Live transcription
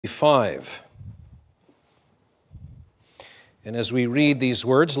5. And as we read these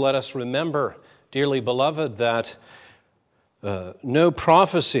words, let us remember, dearly beloved, that no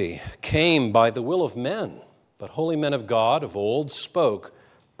prophecy came by the will of men, but holy men of God of old spoke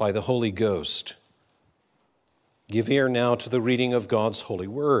by the Holy Ghost. Give ear now to the reading of God's holy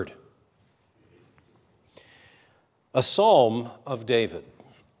word. A psalm of David.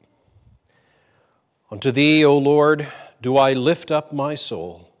 Unto thee, O Lord, do I lift up my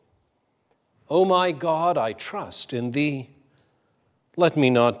soul. O my God, I trust in thee. Let me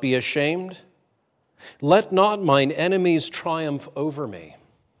not be ashamed. Let not mine enemies triumph over me.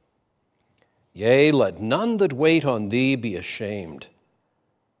 Yea, let none that wait on thee be ashamed.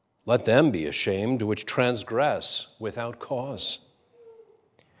 Let them be ashamed which transgress without cause.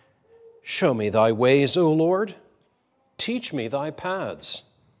 Show me thy ways, O Lord. Teach me thy paths.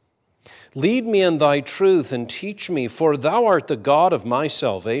 Lead me in thy truth and teach me, for thou art the God of my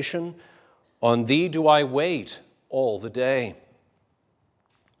salvation. On thee do I wait all the day.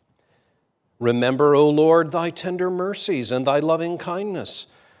 Remember, O Lord, thy tender mercies and thy loving kindness,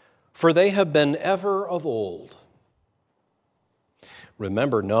 for they have been ever of old.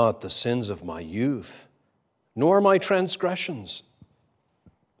 Remember not the sins of my youth, nor my transgressions.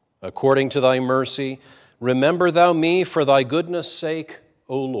 According to thy mercy, remember thou me for thy goodness' sake,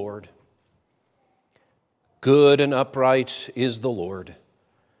 O Lord. Good and upright is the Lord.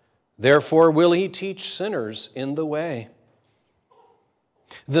 Therefore will he teach sinners in the way.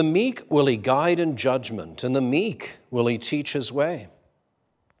 The meek will he guide in judgment, and the meek will he teach his way.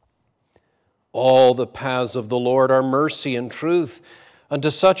 All the paths of the Lord are mercy and truth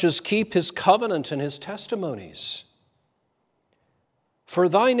unto such as keep his covenant and his testimonies. For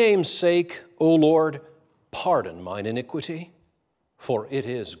thy name's sake, O Lord, pardon mine iniquity, for it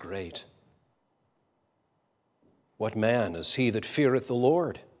is great. What man is he that feareth the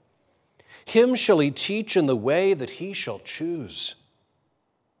Lord? Him shall he teach in the way that he shall choose.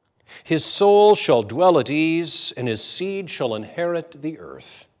 His soul shall dwell at ease, and his seed shall inherit the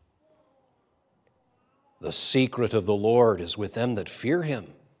earth. The secret of the Lord is with them that fear him,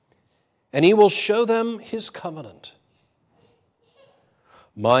 and he will show them his covenant.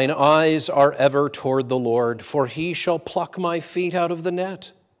 Mine eyes are ever toward the Lord, for he shall pluck my feet out of the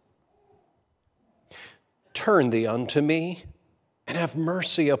net. Turn thee unto me, and have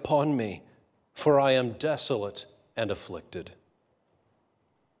mercy upon me, for I am desolate and afflicted.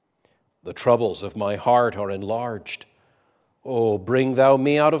 The troubles of my heart are enlarged. Oh, bring thou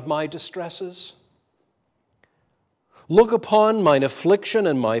me out of my distresses. Look upon mine affliction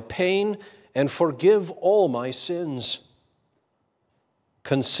and my pain, and forgive all my sins.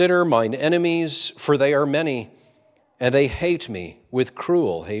 Consider mine enemies, for they are many, and they hate me with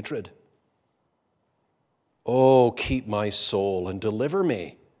cruel hatred. Oh, keep my soul and deliver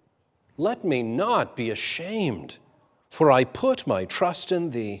me. Let me not be ashamed, for I put my trust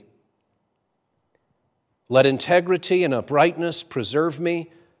in thee. Let integrity and uprightness preserve me,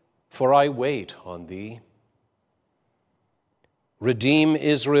 for I wait on thee. Redeem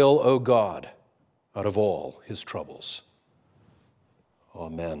Israel, O God, out of all his troubles.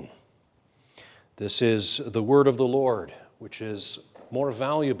 Amen. This is the word of the Lord, which is more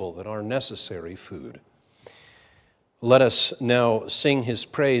valuable than our necessary food. Let us now sing his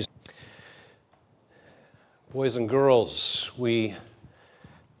praise. Boys and girls, we,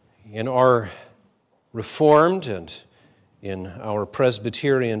 in our Reformed and in our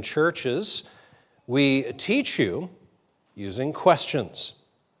Presbyterian churches, we teach you using questions.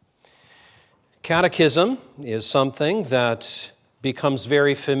 Catechism is something that becomes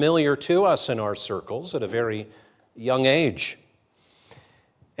very familiar to us in our circles at a very young age.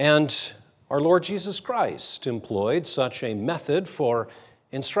 And our Lord Jesus Christ employed such a method for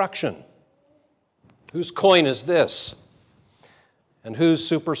instruction. Whose coin is this? And whose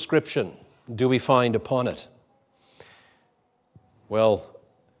superscription do we find upon it? Well,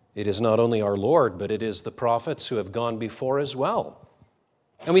 it is not only our Lord, but it is the prophets who have gone before as well.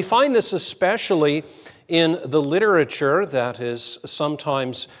 And we find this especially in the literature that is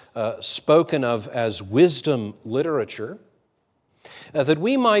sometimes spoken of as wisdom literature, that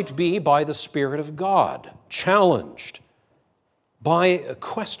we might be, by the Spirit of God, challenged by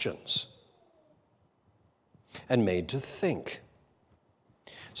questions and made to think.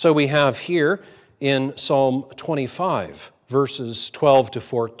 So we have here in Psalm 25, verses 12 to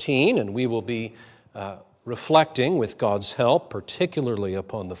 14, and we will be reflecting with God's help, particularly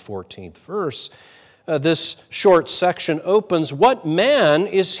upon the 14th verse. This short section opens, "What man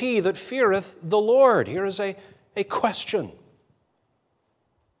is he that feareth the Lord?" Here is a question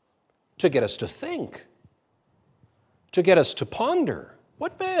to get us to think, to get us to ponder.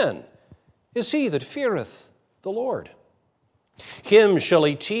 What man is he that feareth the Lord? Him shall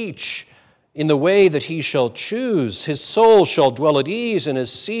he teach in the way that he shall choose. His soul shall dwell at ease, and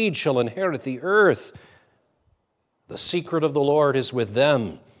his seed shall inherit the earth. The secret of the Lord is with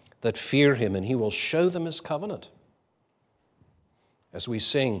them that fear him, and he will show them his covenant. As we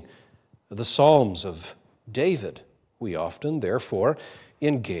sing the Psalms of David, we often, therefore,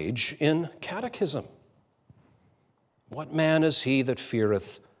 engage in catechism. What man is he that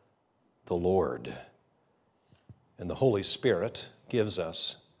feareth the Lord? And the Holy Spirit gives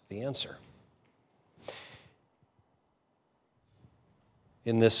us the answer.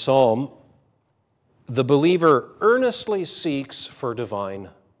 In this psalm, the believer earnestly seeks for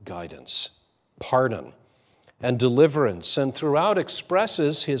divine guidance, pardon, and deliverance, and throughout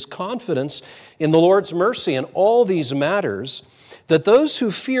expresses his confidence in the Lord's mercy in all these matters, that those who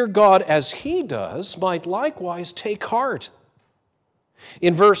fear God as he does might likewise take heart.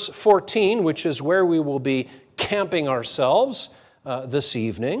 In verse 14, which is where we will be camping ourselves this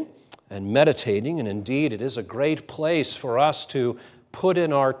evening and meditating, and indeed it is a great place for us to put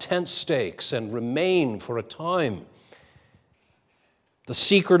in our tent stakes and remain for a time. The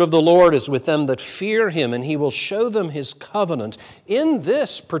secret of the Lord is with them that fear him, and he will show them his covenant. In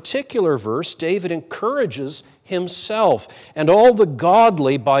this particular verse, David encourages himself and all the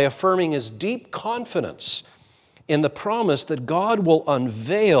godly by affirming his deep confidence in the promise that God will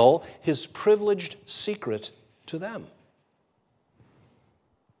unveil his privileged secret to them.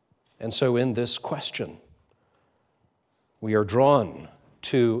 And so in this question, we are drawn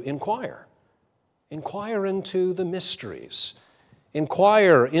to inquire. Inquire into the mysteries.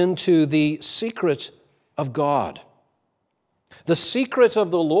 Inquire into the secret of God. The secret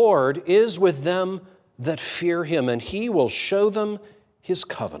of the Lord is with them that fear him, and he will show them his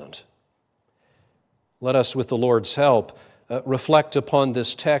covenant. Let us, with the Lord's help, reflect upon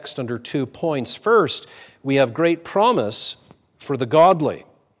this text under 2 points. First, we have great promise for the godly.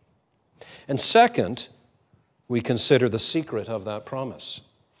 And second, we consider the secret of that promise.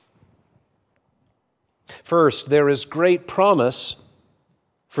 First, there is great promise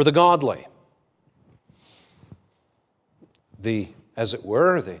for the godly. The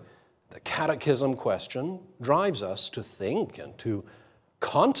catechism question drives us to think and to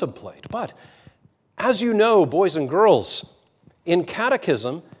contemplate. But as you know, boys and girls, in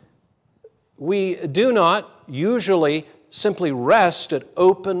catechism, we do not usually simply rest at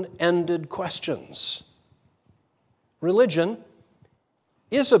open-ended questions. Religion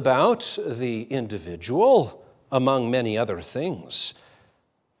is about the individual, among many other things.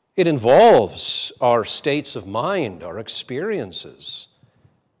 It involves our states of mind, our experiences.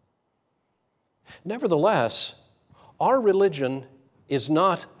 Nevertheless, our religion is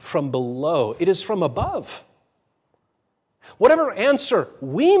not from below, it is from above. Whatever answer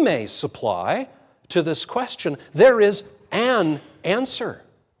we may supply to this question, there is an answer.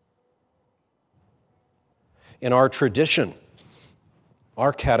 In our tradition,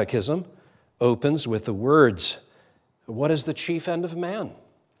 our catechism opens with the words, "What is the chief end of man?"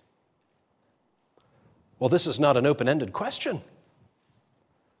 Well, this is not an open-ended question.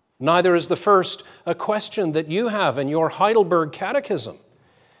 Neither is the first a question that you have in your Heidelberg Catechism.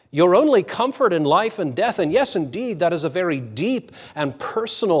 Your only comfort in life and death, and yes, indeed, that is a very deep and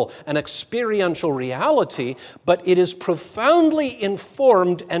personal and experiential reality, but it is profoundly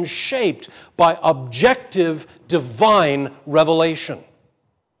informed and shaped by objective divine revelation.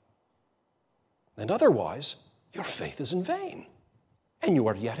 And otherwise, your faith is in vain, and you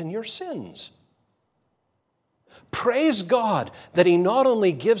are yet in your sins. Praise God that he not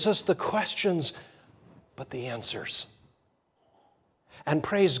only gives us the questions, but the answers. And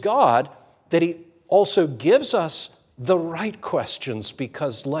praise God that he also gives us the right questions,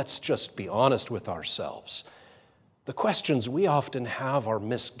 because let's just be honest with ourselves. The questions we often have are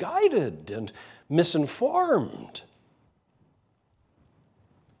misguided and misinformed.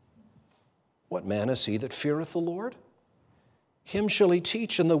 What man is he that feareth the Lord? Him shall he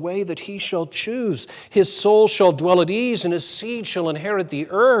teach in the way that he shall choose. His soul shall dwell at ease, and his seed shall inherit the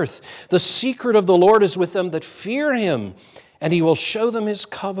earth. The secret of the Lord is with them that fear him, and he will show them his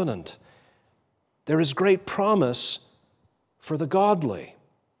covenant. There is great promise for the godly.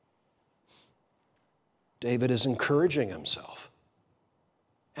 David is encouraging himself.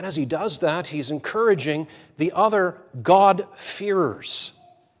 And as he does that, he's encouraging the other God-fearers.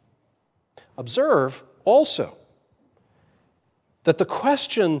 Observe also that the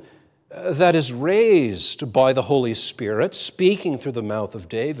question that is raised by the Holy Spirit, speaking through the mouth of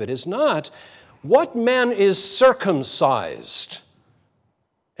David, is not, what man is circumcised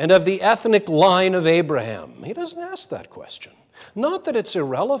and of the ethnic line of Abraham? He doesn't ask that question. Not that it's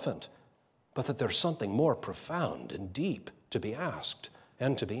irrelevant, but that there's something more profound and deep to be asked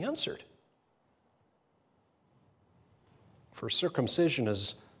and to be answered. For circumcision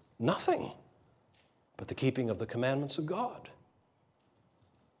is nothing but the keeping of the commandments of God.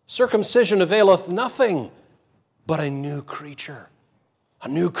 Circumcision availeth nothing but a new creature, a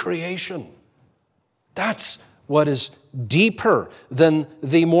new creation. That's what is deeper than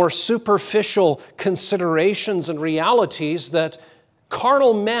the more superficial considerations and realities that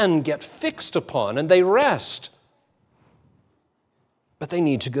carnal men get fixed upon and they rest. But they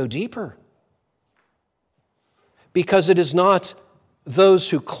need to go deeper. Because it is not those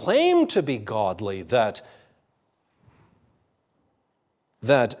who claim to be godly that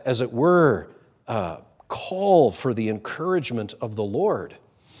as it were, call for the encouragement of the Lord,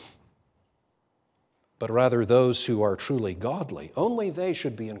 but rather those who are truly godly. Only they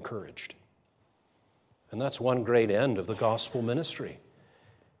should be encouraged. And that's one great end of the gospel ministry,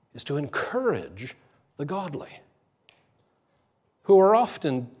 is to encourage the godly, who are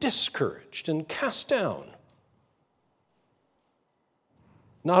often discouraged and cast down,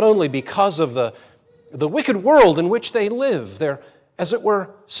 not only because of the wicked world in which they live. They're, as it were,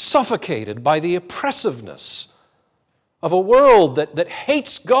 suffocated by the oppressiveness of a world that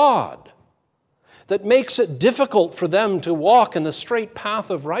hates God, that makes it difficult for them to walk in the straight path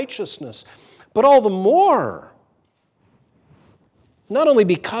of righteousness. But all the more, not only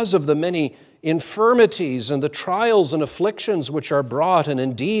because of the many infirmities and the trials and afflictions which are brought, and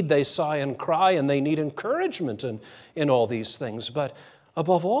indeed they sigh and cry and they need encouragement in all these things, but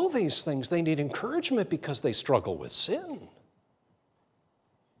above all these things, they need encouragement because they struggle with sin.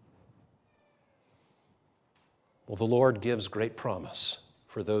 Well, the Lord gives great promise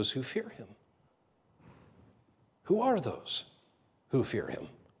for those who fear Him. Who are those who fear Him?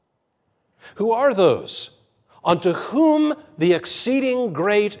 Who are those unto whom the exceeding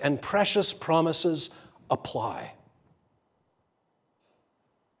great and precious promises apply?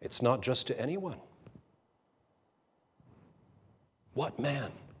 It's not just to anyone. What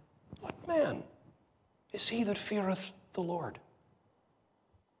man is he that feareth the Lord?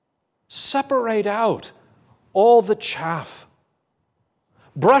 Separate out all the chaff.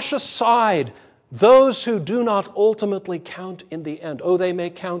 Brush aside those who do not ultimately count in the end. Oh, they may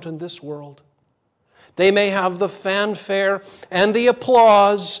count in this world. They may have the fanfare and the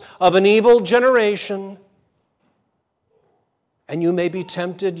applause of an evil generation. And you may be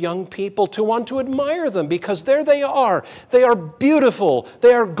tempted, young people, to want to admire them because there they are. They are beautiful.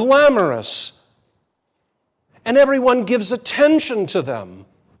 They are glamorous. And everyone gives attention to them.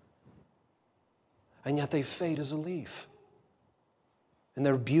 And yet they fade as a leaf. And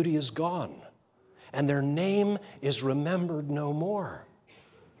their beauty is gone. And their name is remembered no more.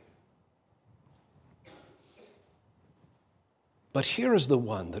 But here is the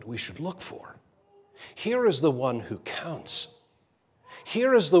one that we should look for. Here is the one who counts.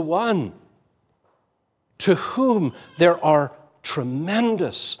 Here is the one to whom there are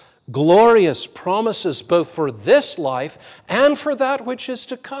tremendous, glorious promises both for this life and for that which is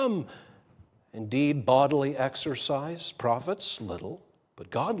to come. Indeed, bodily exercise profits little, but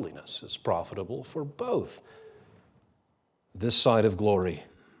godliness is profitable for both this side of glory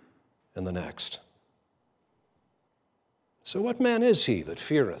and the next. So what man is he that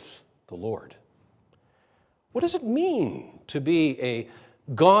feareth the Lord? What does it mean to be a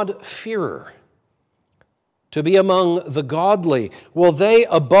God-fearer? To be among the godly? Well, they,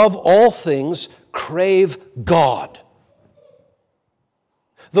 above all things, crave God.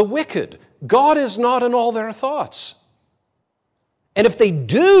 The wicked, God is not in all their thoughts. And if they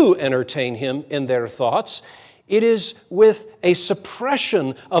do entertain Him in their thoughts, it is with a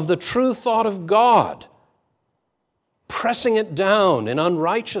suppression of the true thought of God, pressing it down in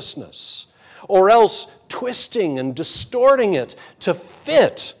unrighteousness, or else twisting and distorting it to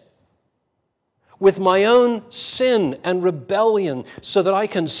fit with my own sin and rebellion so that I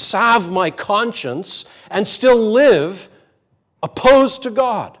can salve my conscience and still live opposed to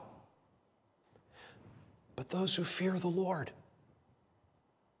God. But those who fear the Lord,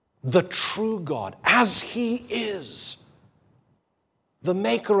 the true God, as He is, the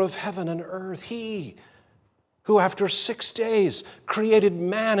maker of heaven and earth, He who after 6 days created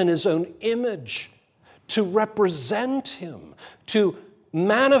man in His own image to represent Him, to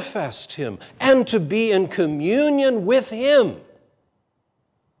manifest Him, and to be in communion with Him.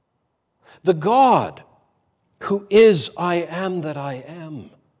 The God who is I am that I am.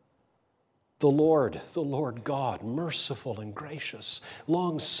 The Lord God, merciful and gracious,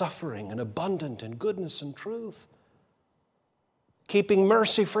 long-suffering and abundant in goodness and truth. keeping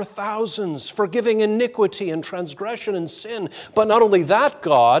mercy for thousands, forgiving iniquity and transgression and sin. But not only that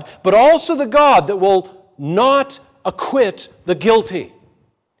God, but also the God that will not acquit the guilty.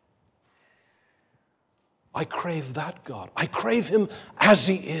 I crave that God. I crave him as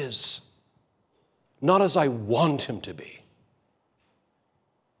he is, not as I want him to be,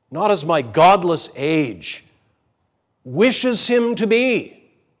 not as my godless age wishes him to be.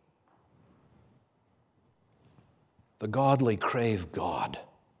 The godly crave God,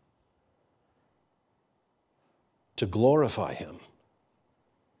 to glorify him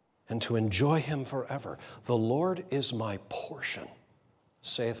and to enjoy him forever. The Lord is my portion,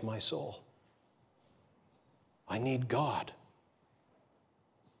 saith my soul. I need God.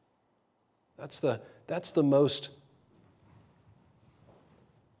 That's the most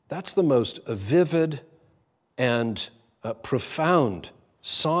vivid and profound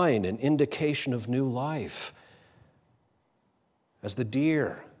sign and indication of new life. As the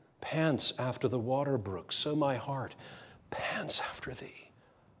deer pants after the water brook, so my heart pants after thee.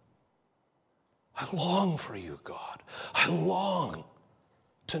 I long for you, God. I long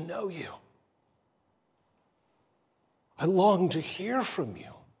to know you. I long to hear from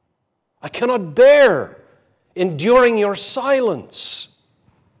you. I cannot bear enduring your silence.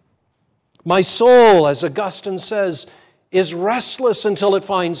 My soul, as Augustine says, is restless until it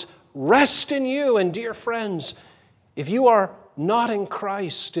finds rest in you. And dear friends, if you are not in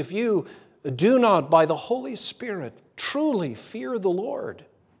Christ, if you do not by the Holy Spirit truly fear the Lord,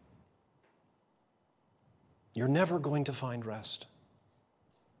 you're never going to find rest.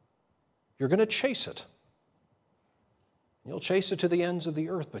 You're going to chase it. You'll chase it to the ends of the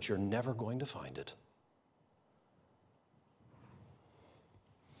earth, but you're never going to find it.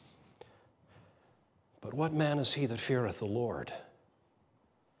 But what man is he that feareth the Lord?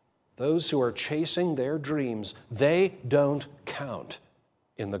 Those who are chasing their dreams, they don't count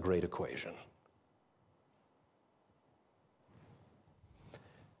in the great equation.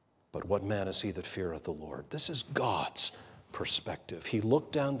 But what man is he that feareth the Lord? This is God's perspective. He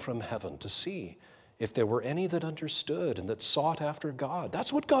looked down from heaven to see if there were any that understood and that sought after God.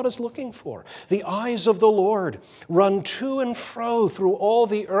 That's what God is looking for. The eyes of the Lord run to and fro through all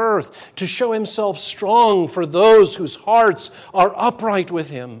the earth to show himself strong for those whose hearts are upright with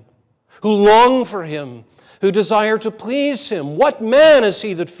him, who long for him, who desire to please him. What man is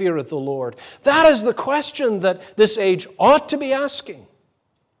he that feareth the Lord? That is the question that this age ought to be asking.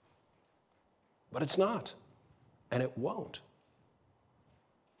 But it's not, and it won't.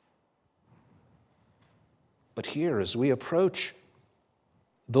 But here, as we approach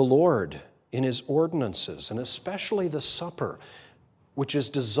the Lord in his ordinances, and especially the supper, which is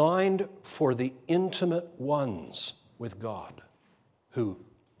designed for the intimate ones with God who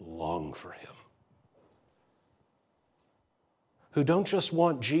long for him, who don't just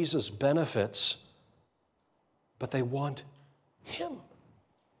want Jesus' benefits, but they want him.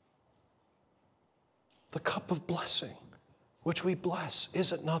 The cup of blessing, which we bless,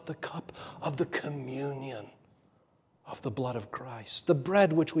 is it not the cup of the communion of the blood of Christ? The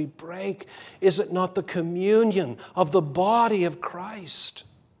bread which we break, is it not the communion of the body of Christ?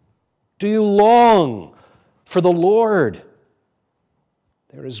 Do you long for the Lord?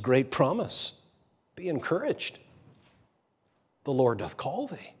 There is great promise. Be encouraged. The Lord doth call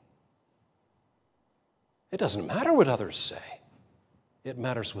thee. It doesn't matter what others say. It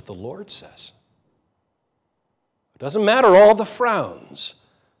matters what the Lord says. It doesn't matter all the frowns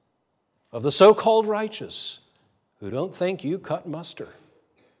of the so-called righteous who don't think you cut mustard.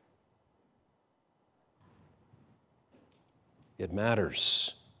 It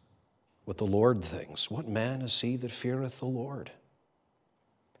matters what the Lord thinks. What man is he that feareth the Lord?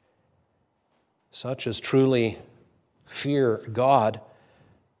 Such as truly fear God,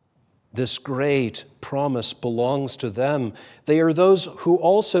 this great promise belongs to them. They are those who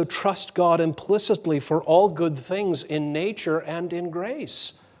also trust God implicitly for all good things in nature and in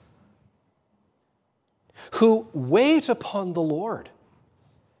grace, who wait upon the Lord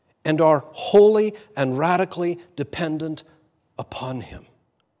and are wholly and radically dependent upon him.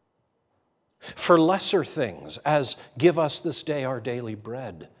 For lesser things, as give us this day our daily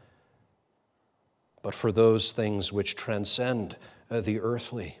bread, but for those things which transcend the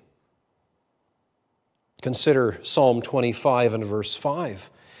earthly. Consider Psalm 25 and verse 5.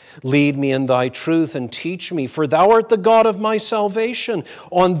 Lead me in thy truth and teach me, for thou art the God of my salvation.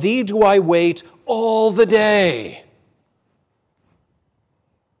 On thee do I wait all the day.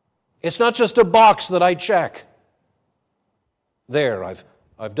 It's not just a box that I check. There, I've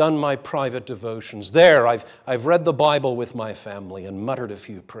done my private devotions. There, I've read the Bible with my family and muttered a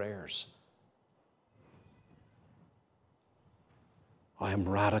few prayers. I am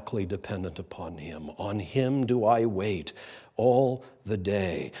radically dependent upon him. On him do I wait all the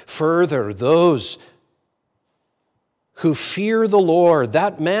day. Further, those who fear the Lord,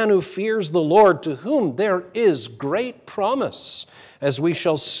 that man who fears the Lord, to whom there is great promise, as we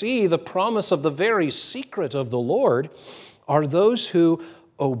shall see, the promise of the very secret of the Lord, are those who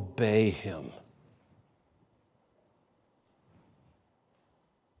obey him.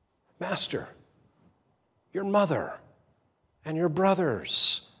 Master, your mother and your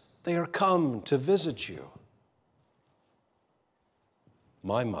brothers, they are come to visit you.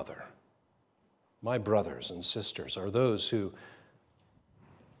 My mother, my brothers and sisters are those who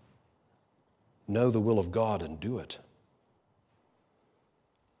know the will of God and do it.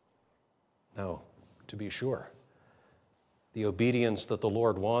 Now, to be sure, the obedience that the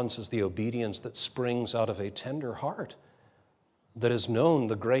Lord wants is the obedience that springs out of a tender heart, that has known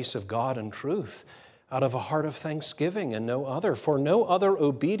the grace of God and truth, out of a heart of thanksgiving and no other. For no other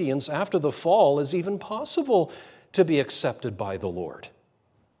obedience after the fall is even possible to be accepted by the Lord.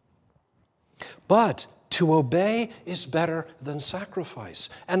 But to obey is better than sacrifice,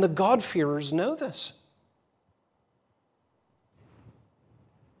 and the God-fearers know this.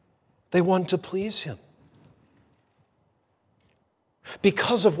 They want to please him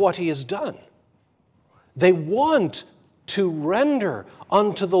because of what he has done. They want to render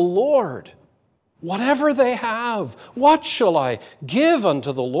unto the Lord whatever they have. What shall I give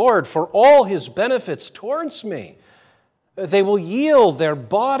unto the Lord for all his benefits towards me? They will yield their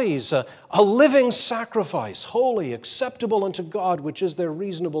bodies a living sacrifice, holy, acceptable unto God, which is their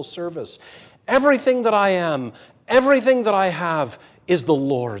reasonable service. Everything that I am, everything that I have is the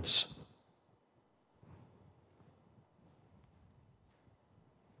Lord's.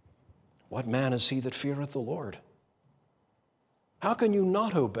 What man is he that feareth the Lord? How can you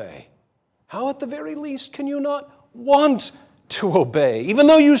not obey? How at the very least can you not want to obey, even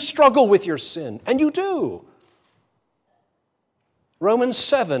though you struggle with your sin? And you do. Romans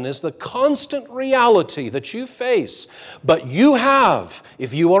 7 is the constant reality that you face. But you have,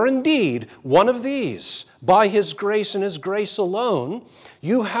 if you are indeed one of these, by his grace and his grace alone,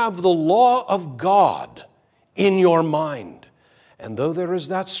 you have the law of God in your mind. And though there is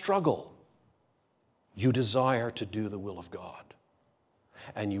that struggle, you desire to do the will of God.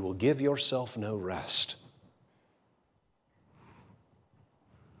 And you will give yourself no rest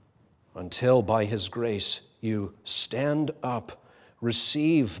until by his grace you stand up,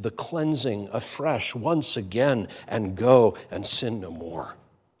 receive the cleansing afresh once again, and go and sin no more.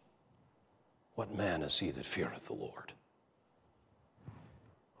 What man is he that feareth the Lord?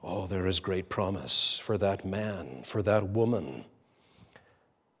 Oh, there is great promise for that man, for that woman.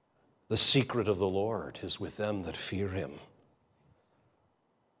 The secret of the Lord is with them that fear him.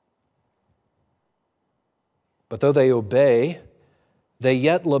 But though they obey, they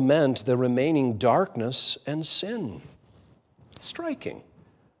yet lament the remaining darkness and sin. It's striking,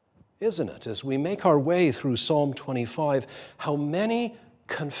 isn't it? As we make our way through Psalm 25, how many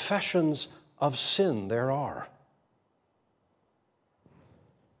confessions of sin there are.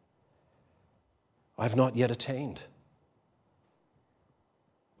 I've not yet attained.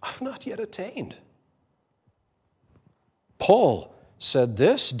 I've not yet attained. Paul said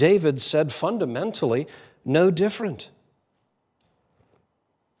this. David said fundamentally no different.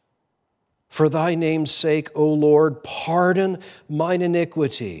 For thy name's sake, O Lord, pardon mine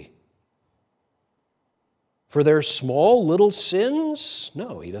iniquity. For their small little sins?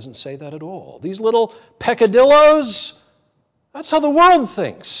 No, he doesn't say that at all. These little peccadillos, that's how the world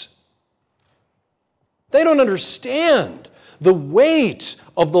thinks. They don't understand the weight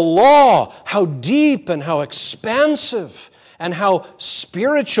of the law, how deep and how expansive and how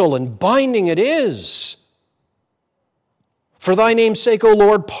spiritual and binding it is. For thy name's sake, O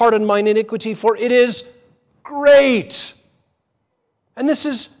Lord, pardon mine iniquity, for it is great. And this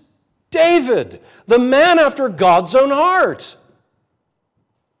is David, the man after God's own heart.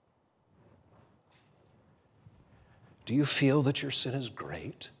 Do you feel that your sin is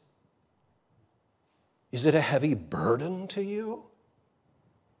great? Is it a heavy burden to you?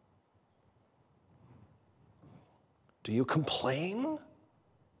 Do you complain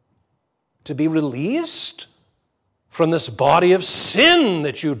to be released from this body of sin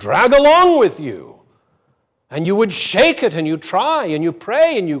that you drag along with you? And you would shake it, and you try, and you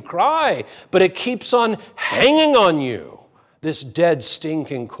pray, and you cry, but it keeps on hanging on you, this dead,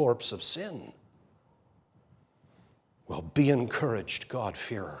 stinking corpse of sin. Well, be encouraged,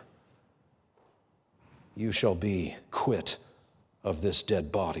 God-fearer. You shall be quit of this dead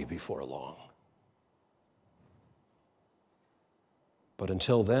body before long. But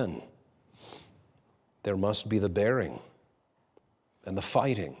until then, there must be the bearing. and the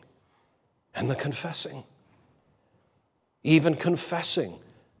fighting and the confessing. Even confessing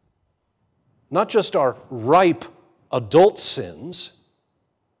not just our ripe adult sins,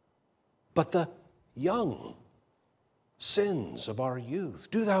 but the young sins of our youth.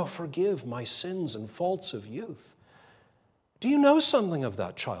 Do thou forgive my sins and faults of youth. Do you know something of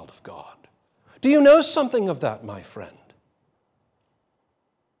that, child of God? Do you know something of that, my friend?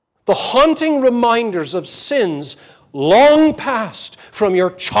 The haunting reminders of sins long past from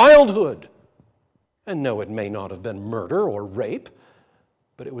your childhood. And no, it may not have been murder or rape,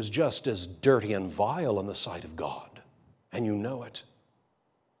 but it was just as dirty and vile in the sight of God. And you know it.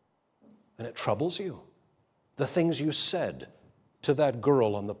 And it troubles you. The things you said to that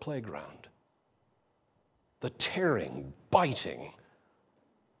girl on the playground. The tearing, biting,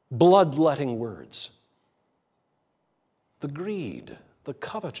 bloodletting words. The greed, the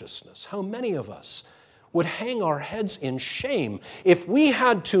covetousness. How many of us would hang our heads in shame if we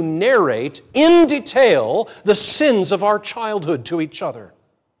had to narrate in detail the sins of our childhood to each other?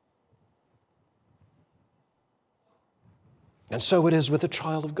 And so it is with the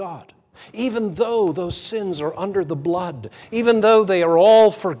child of God. Even though those sins are under the blood, even though they are all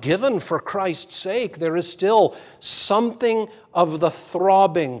forgiven for Christ's sake, there is still something of the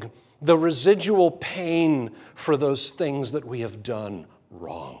throbbing, the residual pain for those things that we have done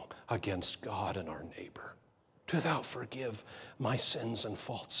wrong against God and our neighbor. Do thou forgive my sins and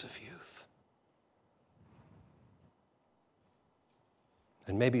faults of youth.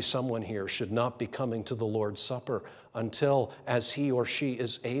 And maybe someone here should not be coming to the Lord's Supper until, as he or she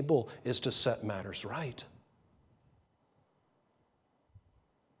is able, is to set matters right.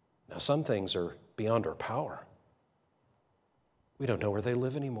 Now, some things are beyond our power. We don't know where they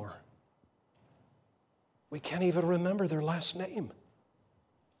live anymore. We can't even remember their last name.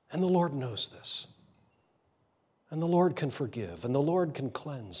 And the Lord knows this. And the Lord can forgive, and the Lord can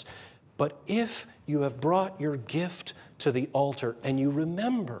cleanse. But if you have brought your gift to the altar and you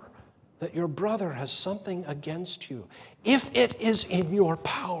remember that your brother has something against you, if it is in your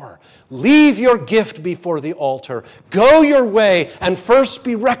power, leave your gift before the altar, go your way, and first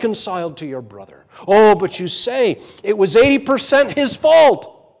be reconciled to your brother. Oh, but you say it was 80% his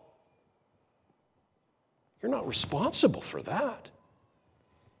fault. You're not responsible for that.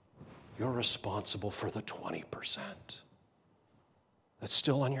 You're responsible for the 20% that's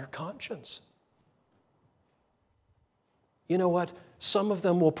still on your conscience. You know what? Some of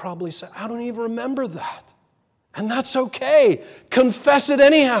them will probably say, I don't even remember that. And that's okay. Confess it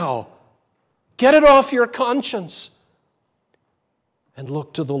anyhow. Get it off your conscience. And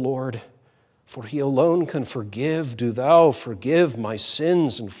look to the Lord, for he alone can forgive. Do thou forgive my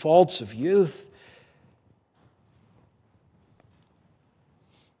sins and faults of youth.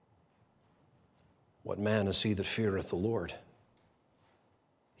 What man is he that feareth the Lord?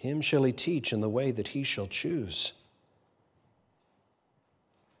 Him shall he teach in the way that he shall choose.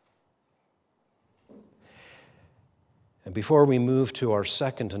 And before we move to our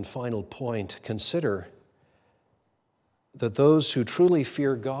second and final point, consider that those who truly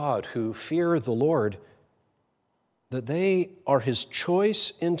fear God, who fear the Lord, that they are his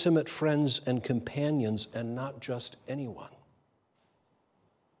choice, intimate friends and companions, and not just anyone.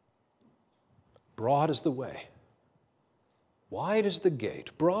 Broad is the way. Wide is the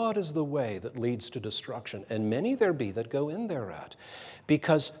gate. Broad is the way that leads to destruction. And many there be that go in thereat.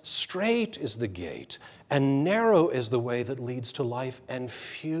 Because straight is the gate, and narrow is the way that leads to life, and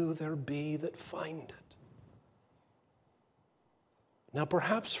few there be that find it. Now,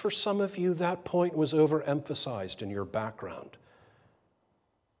 perhaps for some of you that point was overemphasized in your background.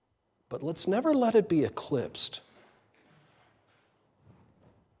 But let's never let it be eclipsed.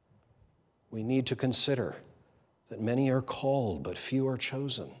 We need to consider that many are called, but few are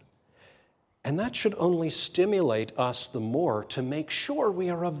chosen. And that should only stimulate us the more to make sure we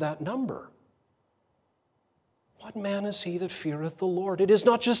are of that number. What man is he that feareth the Lord? It is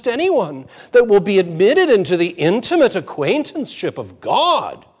not just anyone that will be admitted into the intimate acquaintanceship of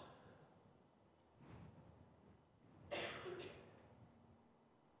God.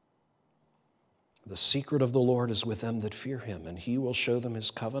 The secret of the Lord is with them that fear him, and he will show them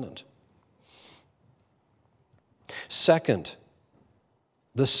his covenant. Second,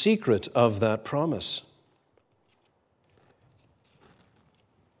 the secret of that promise.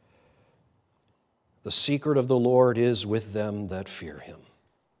 The secret of the Lord is with them that fear him.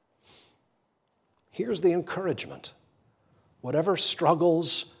 Here's the encouragement. Whatever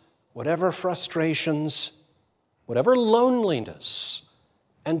struggles, whatever frustrations, whatever loneliness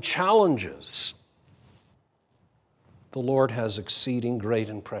and challenges, the Lord has exceeding great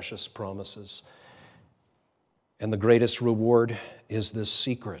and precious promises. And the greatest reward is this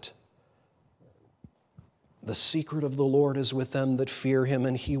secret. The secret of the Lord is with them that fear him,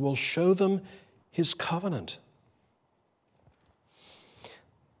 and he will show them his covenant.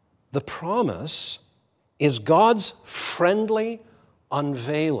 The promise is God's friendly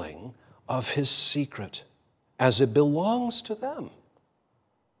unveiling of his secret as it belongs to them.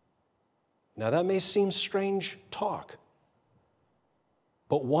 Now that may seem strange talk,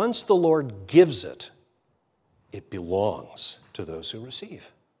 but once the Lord gives it, it belongs to those who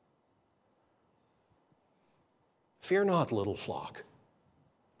receive. Fear not, little flock,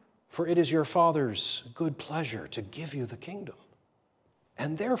 for it is your Father's good pleasure to give you the kingdom.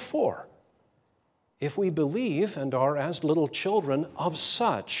 And therefore, if we believe and are as little children, of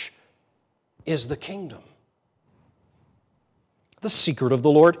such is the kingdom. The secret of the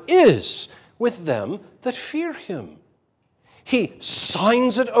Lord is with them that fear him. He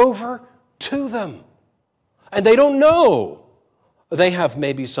signs it over to them. And they don't know. They have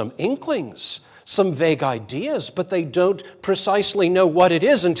maybe some inklings, some vague ideas, but they don't precisely know what it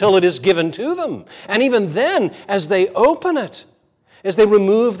is until it is given to them. And even then, as they open it, as they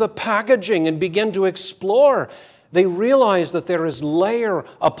remove the packaging and begin to explore, they realize that there is layer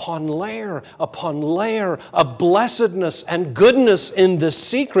upon layer upon layer of blessedness and goodness in this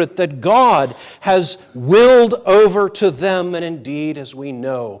secret that God has willed over to them. And indeed, as we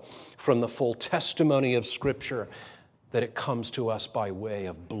know from the full testimony of Scripture, that it comes to us by way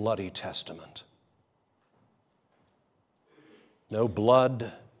of bloody testament. No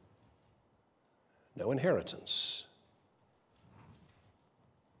blood, no inheritance,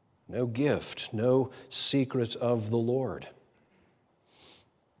 no gift, no secret of the Lord.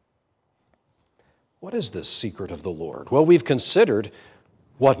 What is this secret of the Lord? Well, we've considered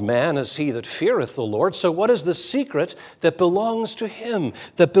what man is he that feareth the Lord. So what is the secret that belongs to him,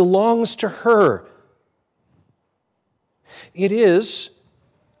 that belongs to her? It is,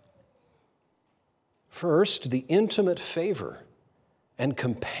 first, the intimate favor and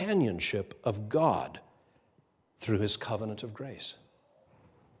companionship of God through his covenant of grace.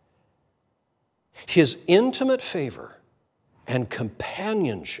 His intimate favor and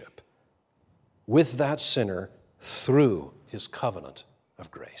companionship with that sinner through his covenant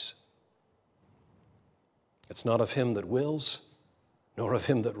of grace. It's not of him that wills, nor of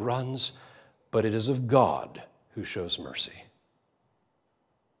him that runs, but it is of God who shows mercy.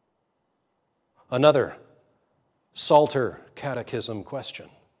 Another Psalter Catechism question.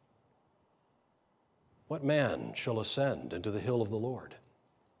 What man shall ascend into the hill of the Lord?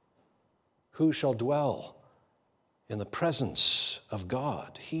 Who shall dwell in the presence of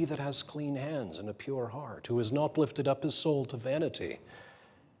God? He that has clean hands and a pure heart, who has not lifted up his soul to vanity.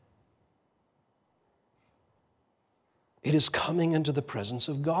 It is coming into the presence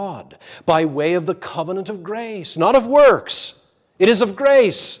of God by way of the covenant of grace, not of works. It is of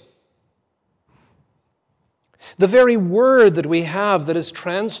grace. The very word that we have that is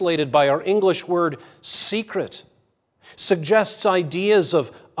translated by our English word secret suggests ideas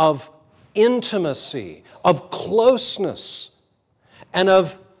of intimacy, of closeness, and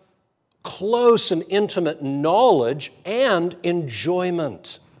of close and intimate knowledge and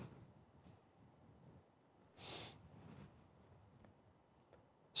enjoyment.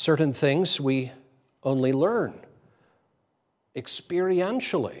 Certain things we only learn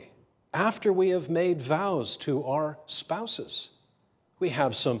experientially after we have made vows to our spouses. We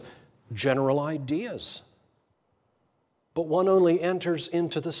have some general ideas, but one only enters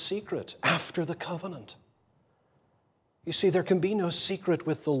into the secret after the covenant. You see, there can be no secret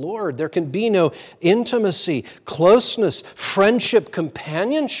with the Lord. There can be no intimacy, closeness, friendship,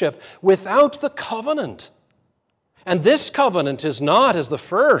 companionship without the covenant. And this covenant is not as the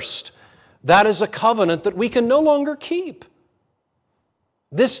first. That is a covenant that we can no longer keep.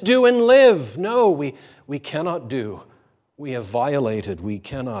 This do and live. No, we cannot do. We have violated. We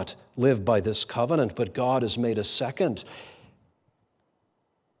cannot live by this covenant, but God has made a second.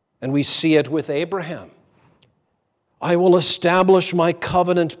 And we see it with Abraham. I will establish my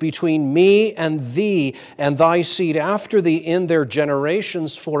covenant between me and thee and thy seed after thee in their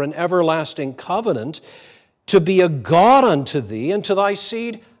generations for an everlasting covenant, to be a God unto thee and to thy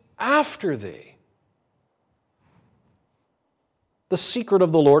seed after thee. The secret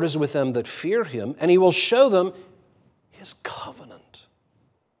of the Lord is with them that fear him, and he will show them his covenant.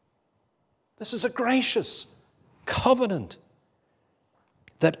 This is a gracious covenant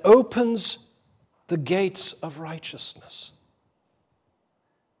that opens the gates of righteousness,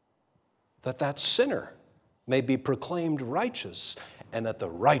 that sinner may be proclaimed righteous, and that the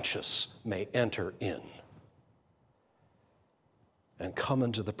righteous may enter in and come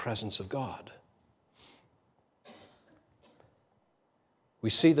into the presence of God. We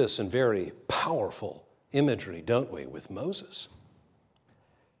see this in very powerful imagery, don't we, with Moses?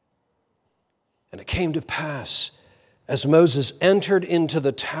 And it came to pass, as Moses entered into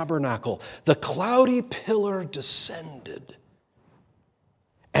the tabernacle, the cloudy pillar descended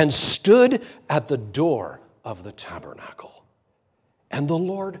and stood at the door of the tabernacle. And the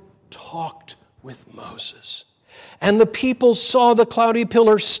Lord talked with Moses. And the people saw the cloudy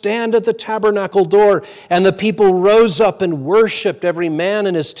pillar stand at the tabernacle door, and the people rose up and worshipped, every man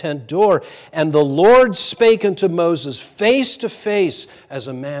in his tent door. And the Lord spake unto Moses face to face, as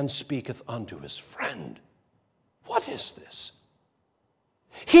a man speaketh unto his friend. What is this?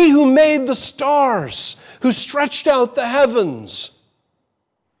 He who made the stars, who stretched out the heavens,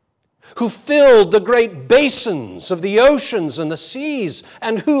 who filled the great basins of the oceans and the seas,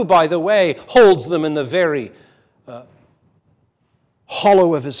 and who, by the way, holds them in the very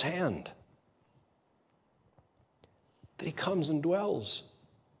hollow of his hand. That he comes and dwells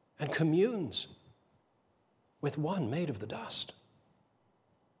and communes with one made of the dust.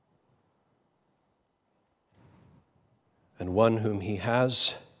 And one whom he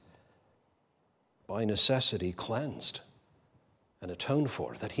has, by necessity, cleansed and atoned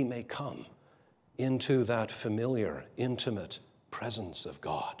for, that he may come into that familiar, intimate presence of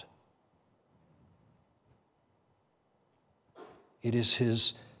God. It is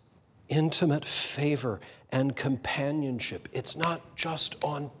his intimate favor and companionship. It's not just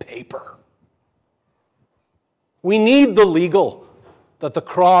on paper. We need the legal that the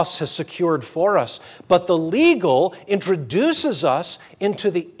cross has secured for us, but the legal introduces us into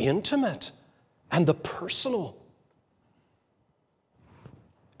the intimate and the personal.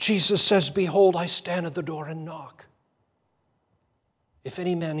 Jesus says, "Behold, I stand at the door and knock. If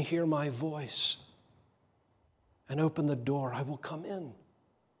any man hear my voice and open the door, I will come in, and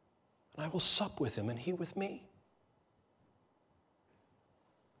I will sup with him, and he with me."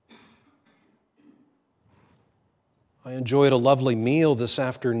 I enjoyed a lovely meal this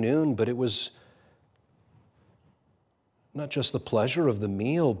afternoon, but it was not just the pleasure of the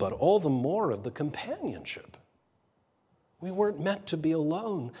meal, but all the more of the companionship. We weren't meant to be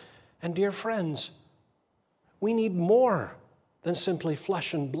alone. And dear friends, we need more than simply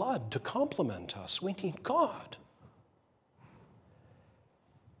flesh and blood to complement us. We need God.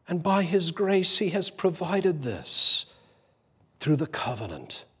 And by his grace, he has provided this through the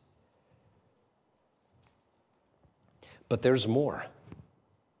covenant. But there's more.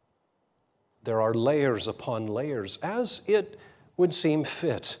 There are layers upon layers, as it would seem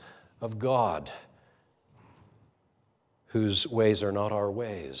fit of God, whose ways are not our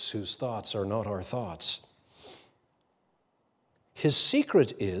ways, whose thoughts are not our thoughts. His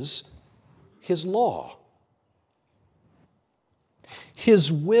secret is his law,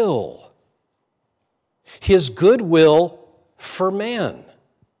 his will, his good will for man.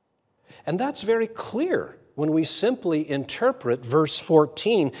 And that's very clear when we simply interpret verse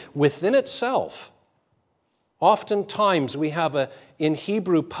 14 within itself. Oftentimes we have in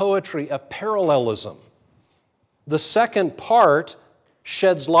Hebrew poetry a parallelism. The second part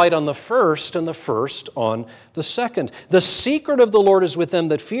sheds light on the first, and the first on the second. The secret of the Lord is with them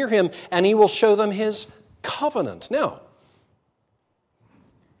that fear him, and he will show them his covenant. Now,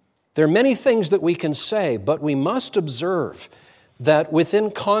 there are many things that we can say, but we must observe that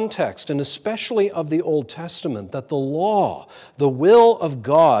within context, and especially of the Old Testament, that the law, the will of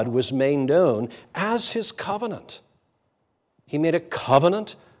God, was made known as his covenant. He made a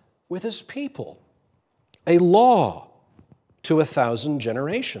covenant with his people, a law to 1,000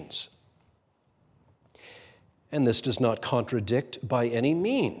 generations. And this does not contradict by any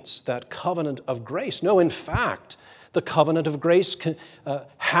means that covenant of grace. No, in fact, the covenant of grace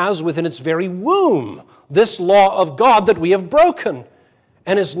has within its very womb this law of God that we have broken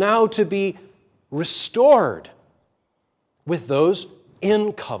and is now to be restored with those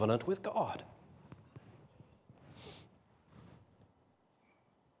in covenant with God.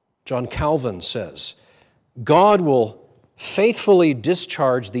 John Calvin says, God will faithfully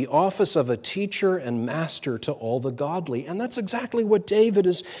discharge the office of a teacher and master to all the godly. And that's exactly what David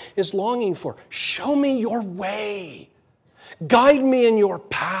is longing for. Show me your way. Guide me in your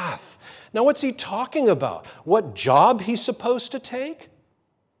path. Now, what's he talking about? What job he's supposed to take?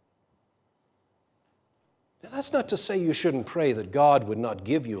 Now, that's not to say you shouldn't pray that God would not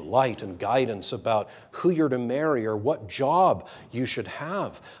give you light and guidance about who you're to marry or what job you should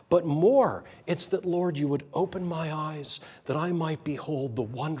have. But more, it's that, Lord, you would open my eyes that I might behold the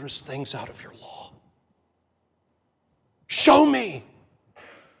wondrous things out of your law. Show me.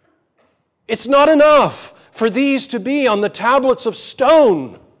 It's not enough for these to be on the tablets of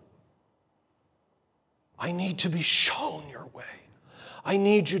stone. I need to be shown your way. I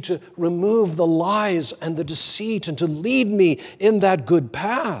need you to remove the lies and the deceit and to lead me in that good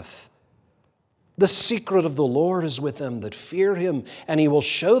path. The secret of the Lord is with them that fear him, and he will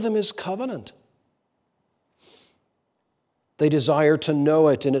show them his covenant. They desire to know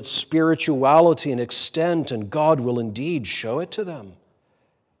it in its spirituality and extent, and God will indeed show it to them.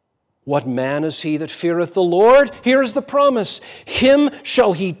 What man is he that feareth the Lord? Here is the promise. Him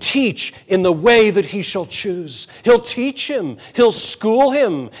shall he teach in the way that he shall choose. He'll teach him. He'll school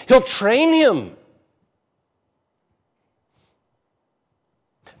him. He'll train him.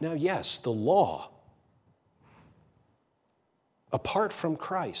 Now, yes, the law, apart from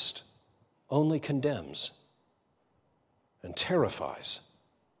Christ, only condemns and terrifies.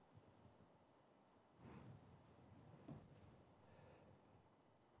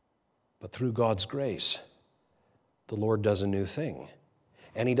 But through God's grace, the Lord does a new thing.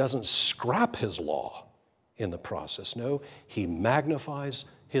 And he doesn't scrap his law in the process. No, he magnifies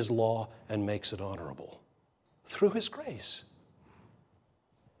his law and makes it honorable through his grace.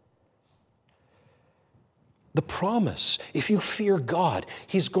 The promise, if you fear God,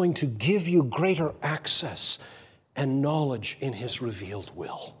 he's going to give you greater access and knowledge in his revealed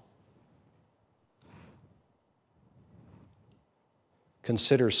will.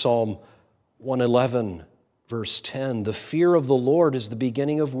 Consider Psalm 111, verse 10. The fear of the Lord is the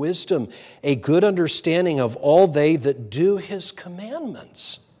beginning of wisdom, a good understanding of all they that do his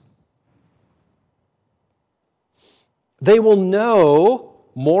commandments. They will know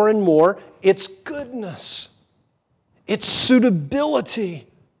more and more its goodness, its suitability,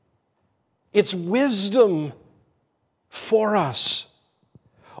 its wisdom for us.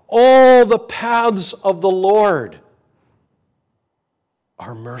 All the paths of the Lord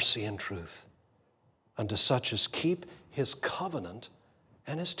are mercy and truth unto such as keep his covenant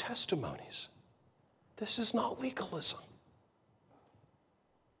and his testimonies. This is not legalism.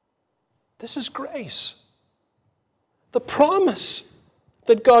 This is grace. The promise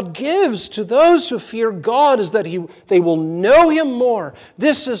that God gives to those who fear God is that they will know him more.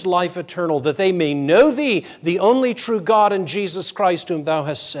 This is life eternal, that they may know thee, the only true God, and Jesus Christ whom thou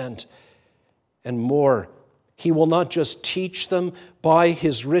hast sent. And more, he will not just teach them by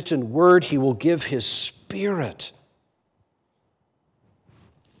his written word, he will give his Spirit.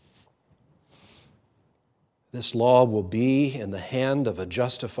 This law will be in the hand of a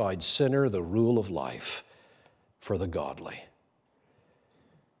justified sinner, the rule of life for the godly.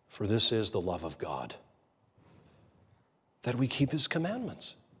 For this is the love of God, that we keep his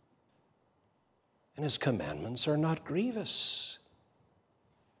commandments. And his commandments are not grievous.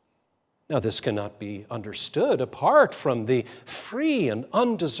 Now, this cannot be understood apart from the free and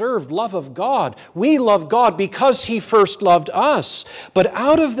undeserved love of God. We love God because he first loved us. But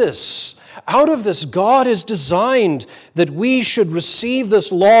out of this, God has designed that we should receive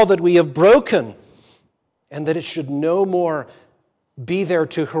this law that we have broken, and that it should no more be there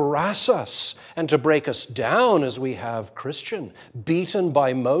to harass us and to break us down as we have Christian, beaten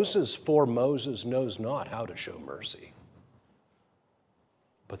by Moses, for Moses knows not how to show mercy.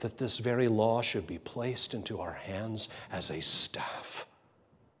 But that this very law should be placed into our hands as a staff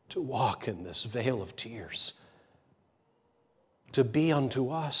to walk in this vale of tears, to be unto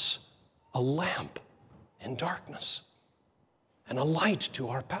us a lamp in darkness and a light to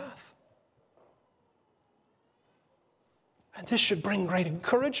our path. And this should bring great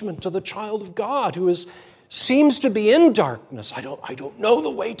encouragement to the child of God who seems to be in darkness. I don't know the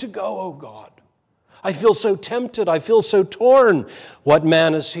way to go, O God. I feel so tempted. I feel so torn. What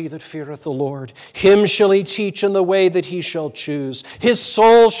man is he that feareth the Lord? Him shall he teach in the way that he shall choose. His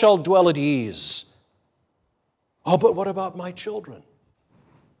soul shall dwell at ease. Oh, but what about my children?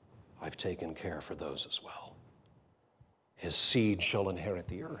 I've taken care for those as well. His seed shall inherit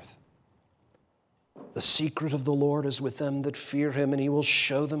the earth. The secret of the Lord is with them that fear him, and he will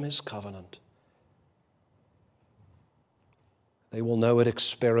show them his covenant. They will know it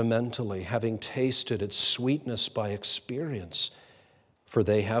experimentally, having tasted its sweetness by experience, for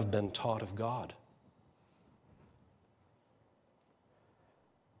they have been taught of God.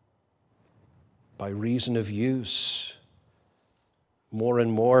 By reason of use, more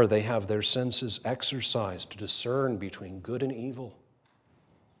and more they have their senses exercised to discern between good and evil.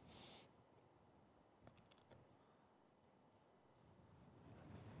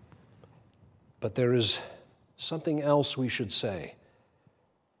 But there is something else we should say.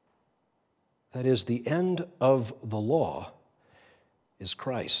 That is, the end of the law is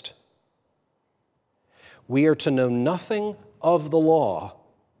Christ. We are to know nothing of the law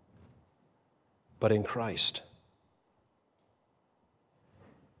but in Christ.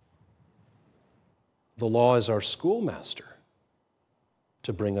 The law is our schoolmaster.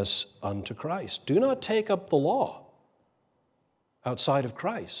 to bring us unto Christ. Do not take up the law outside of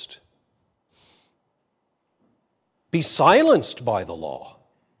Christ. Be silenced by the law.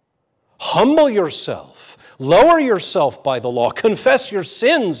 Humble yourself. Lower yourself by the law. Confess your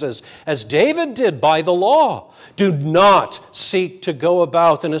sins as David did by the law. Do not seek to go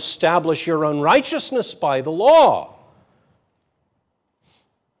about and establish your own righteousness by the law.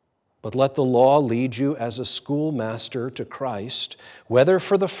 But let the law lead you as a schoolmaster to Christ, whether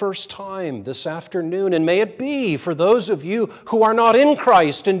for the first time this afternoon, and may it be for those of you who are not in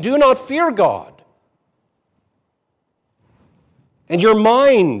Christ and do not fear God. And your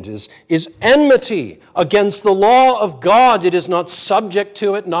mind is enmity against the law of God. It is not subject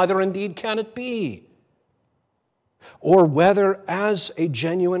to it, neither indeed can it be. Or whether as a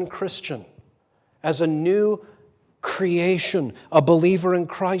genuine Christian, as a new creation, a believer in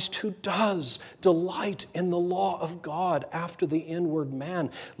Christ who does delight in the law of God after the inward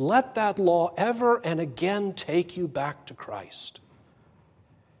man, let that law ever and again take you back to Christ.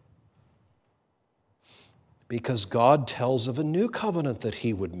 Because God tells of a new covenant that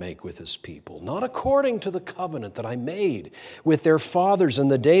he would make with his people, not according to the covenant that I made with their fathers in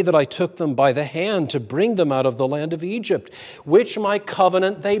the day that I took them by the hand to bring them out of the land of Egypt, which my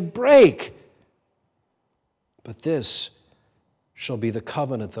covenant they break. But this shall be the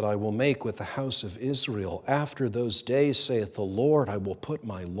covenant that I will make with the house of Israel. After those days, saith the Lord, I will put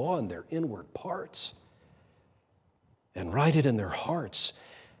my law in their inward parts and write it in their hearts.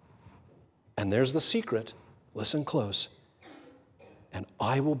 And there's the secret. Listen close. And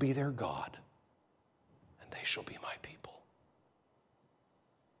I will be their God, and they shall be my people.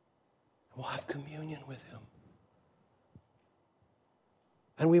 We'll have communion with him.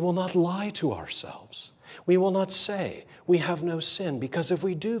 And we will not lie to ourselves. We will not say we have no sin, because if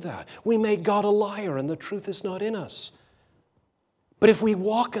we do that, we make God a liar and the truth is not in us. But if we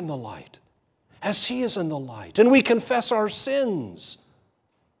walk in the light, as he is in the light, and we confess our sins,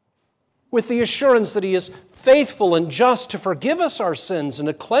 with the assurance that he is faithful and just to forgive us our sins and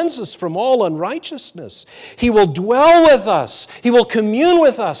to cleanse us from all unrighteousness, he will dwell with us, he will commune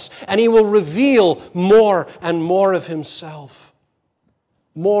with us, and he will reveal more and more of himself,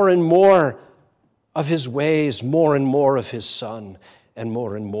 more and more of his ways, more and more of his Son, and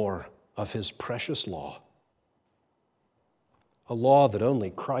more of his precious law. A law that only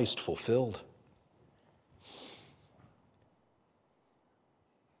Christ fulfilled.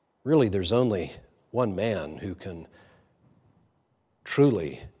 Really, there's only one man who can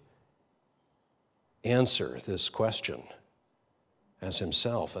truly answer this question as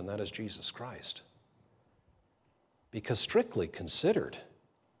himself, and that is Jesus Christ. Because strictly considered,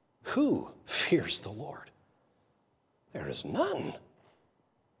 who fears the Lord? There is none.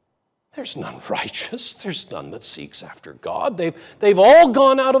 There's none righteous. There's none that seeks after God. They've all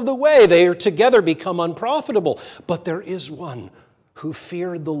gone out of the way. They are together become unprofitable. But there is one who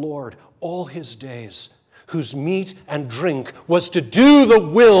feared the Lord all his days, whose meat and drink was to do the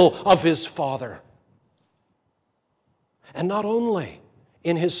will of his Father. And not only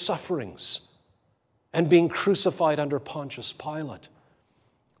in his sufferings and being crucified under Pontius Pilate,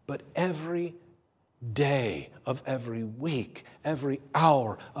 but every day of every week, every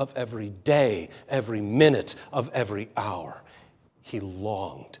hour of every day, every minute of every hour, he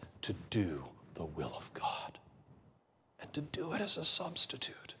longed to do the will of God. And to do it as a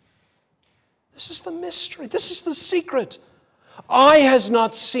substitute. This is the mystery. This is the secret. Eye has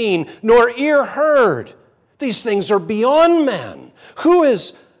not seen, nor ear heard. These things are beyond man. Who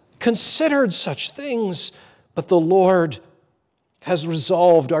has considered such things? But the Lord has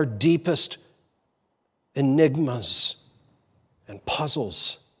resolved our deepest enigmas and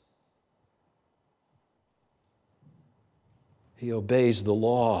puzzles. He obeys the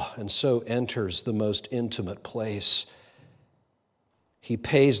law and so enters the most intimate place. He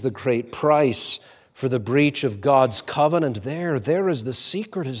pays the great price for the breach of God's covenant. There is the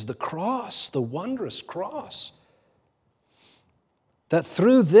secret, is the cross, the wondrous cross. That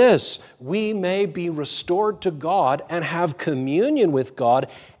through this we may be restored to God and have communion with God,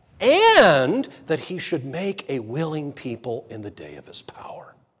 and that he should make a willing people in the day of his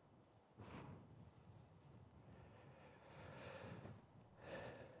power.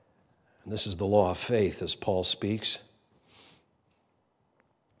 And this is the law of faith, as Paul speaks.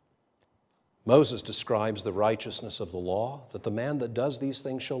 Moses describes the righteousness of the law, that the man that does these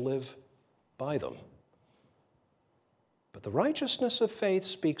things shall live by them. But the righteousness of faith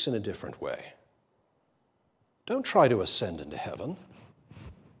speaks in a different way. Don't try to ascend into heaven.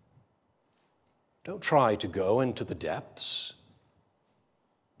 Don't try to go into the depths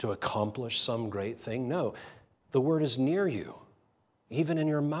to accomplish some great thing. No, the word is near you. even in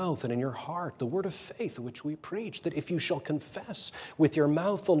your mouth and in your heart, the word of faith which we preach, that if you shall confess with your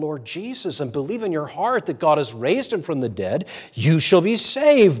mouth the Lord Jesus and believe in your heart that God has raised him from the dead, you shall be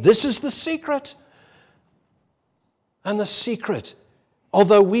saved. This is the secret. And the secret,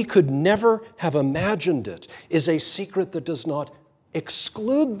 although we could never have imagined it, is a secret that does not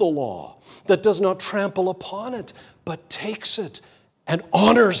exclude the law, that does not trample upon it, but takes it and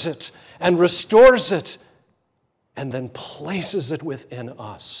honors it and restores it and then places it within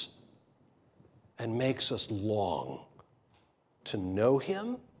us and makes us long to know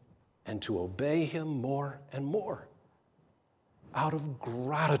him and to obey him more and more out of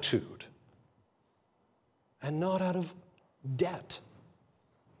gratitude and not out of debt.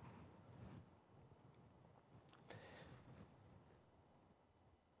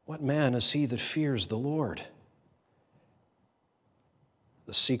 What man is he that fears the Lord?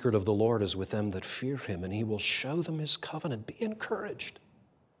 The secret of the Lord is with them that fear him, and he will show them his covenant. Be encouraged.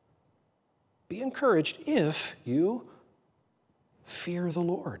 Be encouraged if you fear the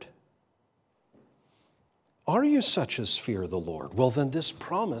Lord. Are you such as fear the Lord? Well, then this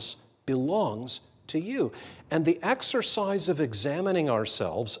promise belongs to you. And the exercise of examining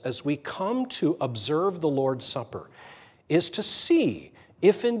ourselves as we come to observe the Lord's Supper is to see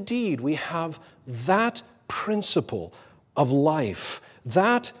if indeed we have that principle of life,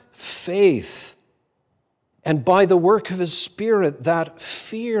 that faith, and by the work of his Spirit, that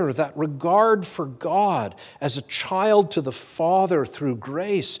fear, that regard for God as a child to the Father through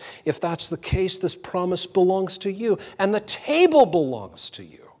grace. If that's the case, this promise belongs to you, and the table belongs to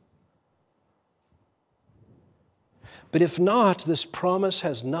you. But if not, this promise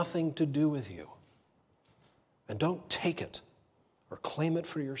has nothing to do with you. And don't take it or claim it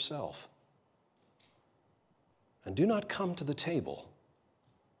for yourself. And do not come to the table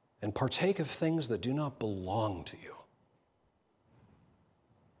and partake of things that do not belong to you.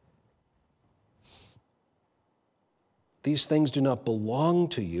 These things do not belong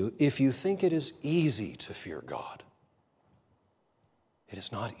to you if you think it is easy to fear God. It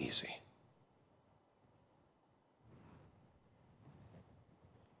is not easy.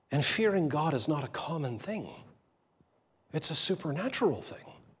 And fearing God is not a common thing. It's a supernatural thing.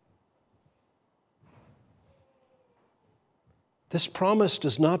 This promise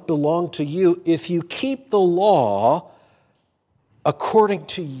does not belong to you if you keep the law according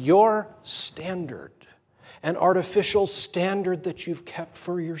to your standard, an artificial standard that you've kept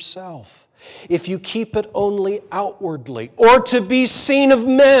for yourself. If you keep it only outwardly or to be seen of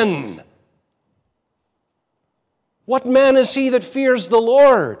men. What man is he that fears the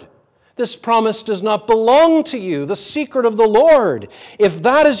Lord? This promise does not belong to you, the secret of the Lord. If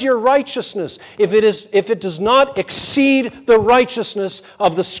that is your righteousness, if it does not exceed the righteousness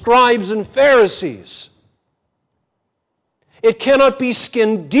of the scribes and Pharisees, it cannot be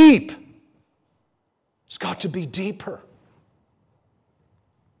skin deep. It's got to be deeper.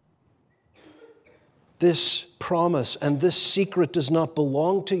 This promise and this secret does not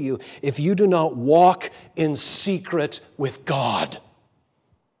belong to you if you do not walk in secret with God.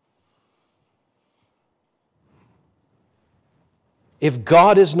 If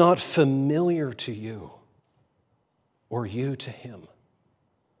God is not familiar to you or you to him,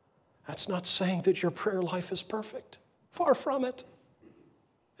 that's not saying that your prayer life is perfect. Far from it.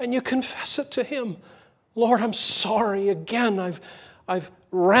 And you confess it to him. Lord, I'm sorry again. I've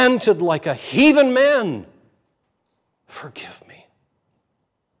ranted like a heathen man. Forgive me.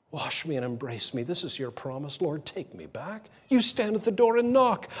 Wash me and embrace me. This is your promise. Lord, take me back. You stand at the door and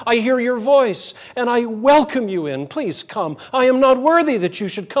knock. I hear your voice, and I welcome you in. Please come. I am not worthy that you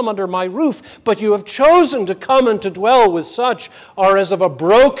should come under my roof, but you have chosen to come and to dwell with such as of a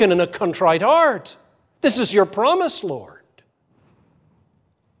broken and a contrite heart. This is your promise, Lord.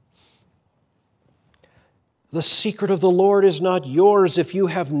 The secret of the Lord is not yours if you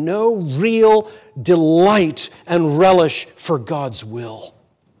have no real delight and relish for God's will.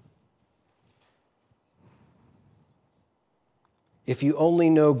 If you only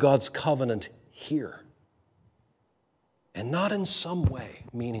know God's covenant here, and not in some way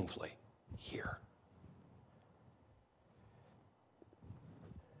meaningfully here.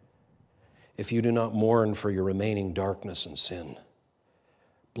 If you do not mourn for your remaining darkness and sin,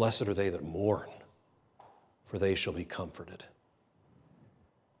 blessed are they that mourn, for they shall be comforted.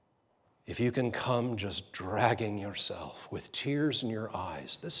 If you can come just dragging yourself with tears in your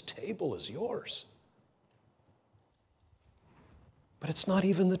eyes, this table is yours. But it's not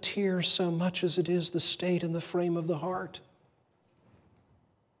even the tears so much as it is the state and the frame of the heart.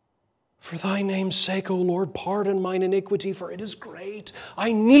 For thy name's sake, O Lord, pardon mine iniquity, for it is great.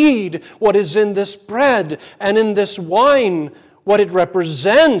 I need what is in this bread and in this wine, what it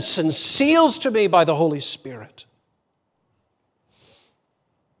represents and seals to me by the Holy Spirit.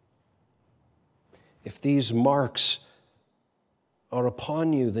 If these marks are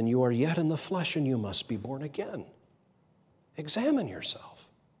upon you, then you are yet in the flesh and you must be born again. Examine yourself.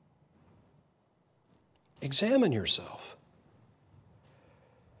 Examine yourself.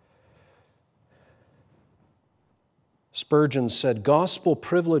 Spurgeon said, "Gospel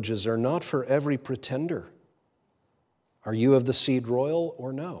privileges are not for every pretender. Are you of the seed royal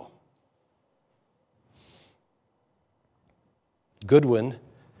or no?" Goodwin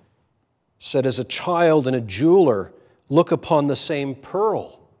said, "As a child and a jeweler look upon the same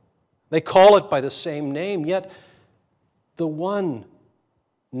pearl, they call it by the same name, yet the one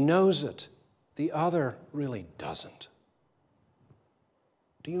knows it, the other really doesn't."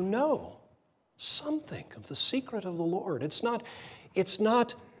 Do you know something of the secret of the Lord? It's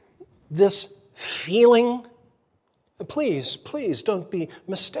not this feeling. Please don't be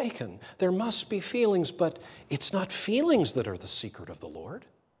mistaken. There must be feelings, but it's not feelings that are the secret of the Lord.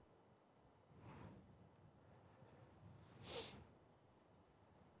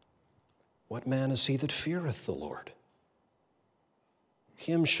 What man is he that feareth the Lord?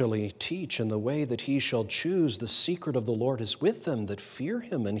 Him shall he teach in the way that he shall choose. The secret of the Lord is with them that fear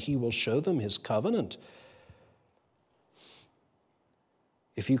him, and he will show them his covenant.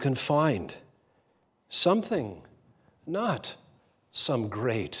 If you can find something, not some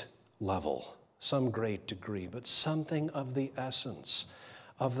great level, some great degree, but something of the essence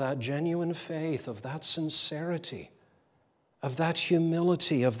of that genuine faith, of that sincerity, of that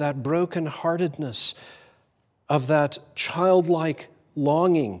humility, of that brokenheartedness, of that childlike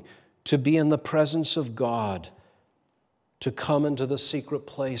longing to be in the presence of God, to come into the secret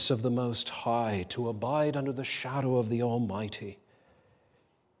place of the Most High, to abide under the shadow of the Almighty.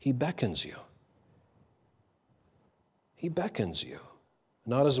 He beckons you. He beckons you,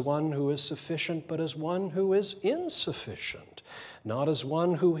 not as one who is sufficient, but as one who is insufficient, not as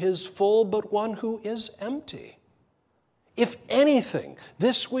one who is full, but one who is empty. If anything,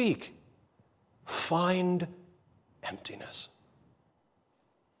 this week, find emptiness.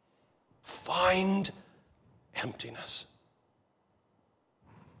 Find emptiness.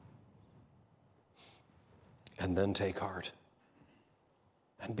 And then take heart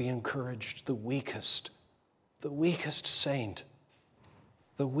and be encouraged. The weakest saint,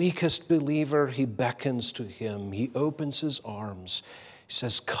 the weakest believer, he beckons to him. He opens his arms. He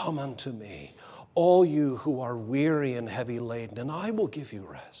says, "Come unto me, all you who are weary and heavy laden, and I will give you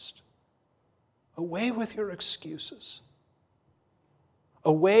rest." Away with your excuses.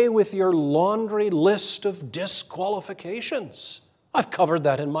 Away with your laundry list of disqualifications. I've covered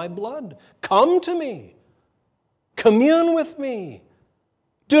that in my blood. Come to me. Commune with me.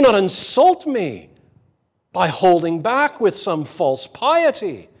 Do not insult me by holding back with some false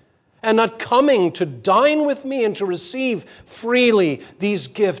piety and not coming to dine with me and to receive freely these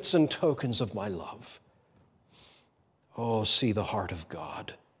gifts and tokens of my love. Oh, see the heart of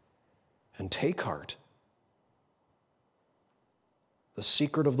God and take heart. The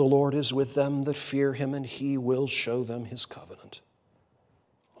secret of the Lord is with them that fear him, and he will show them his covenant.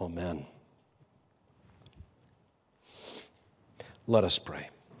 Amen. Let us pray.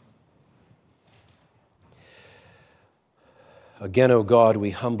 Again, O God,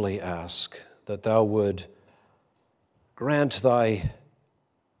 we humbly ask that thou would grant thy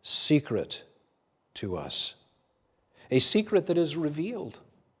secret to us, a secret that is revealed,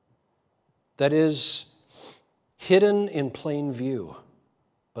 that is hidden in plain view.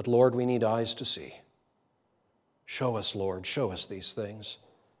 But Lord, we need eyes to see. Show us, Lord, show us these things.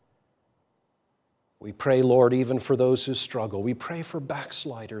 We pray, Lord, even for those who struggle. We pray for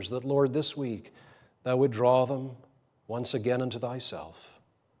backsliders, that, Lord, this week thou would draw them once again unto thyself.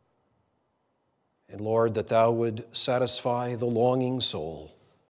 And, Lord, that thou would satisfy the longing soul